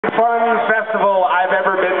fun festival I've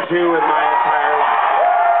ever been to in my entire life.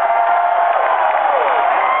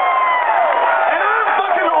 And I'm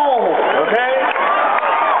fucking old, okay?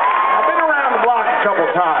 I've been around the block a couple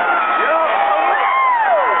times.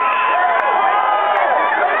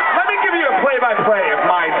 Let me give you a play-by-play of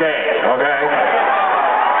my day, okay?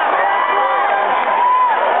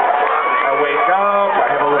 I wake up, I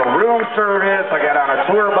have a little room service, I get on a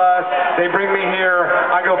tour bus, they bring me here,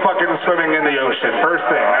 I go fucking swimming in the ocean. First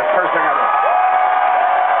thing, that's the first thing I do.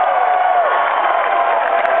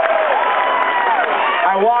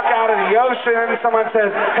 I walk out of the ocean, someone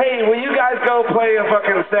says, hey, will you guys go play a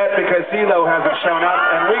fucking set because CeeLo hasn't shown up?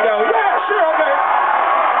 And we go, yeah, sure, okay.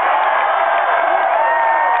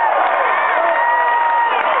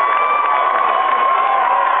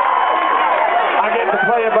 I get to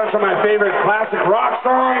play a bunch of my favorite classic rock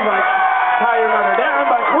songs like Tie Your Mother Down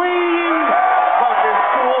by Queen, fucking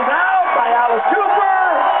School's Out by Alice Cooper,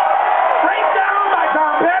 Breakdown by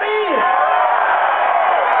Tom Petty.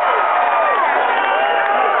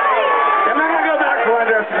 And then I go back to my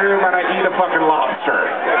dressing room and I eat a fucking lobster.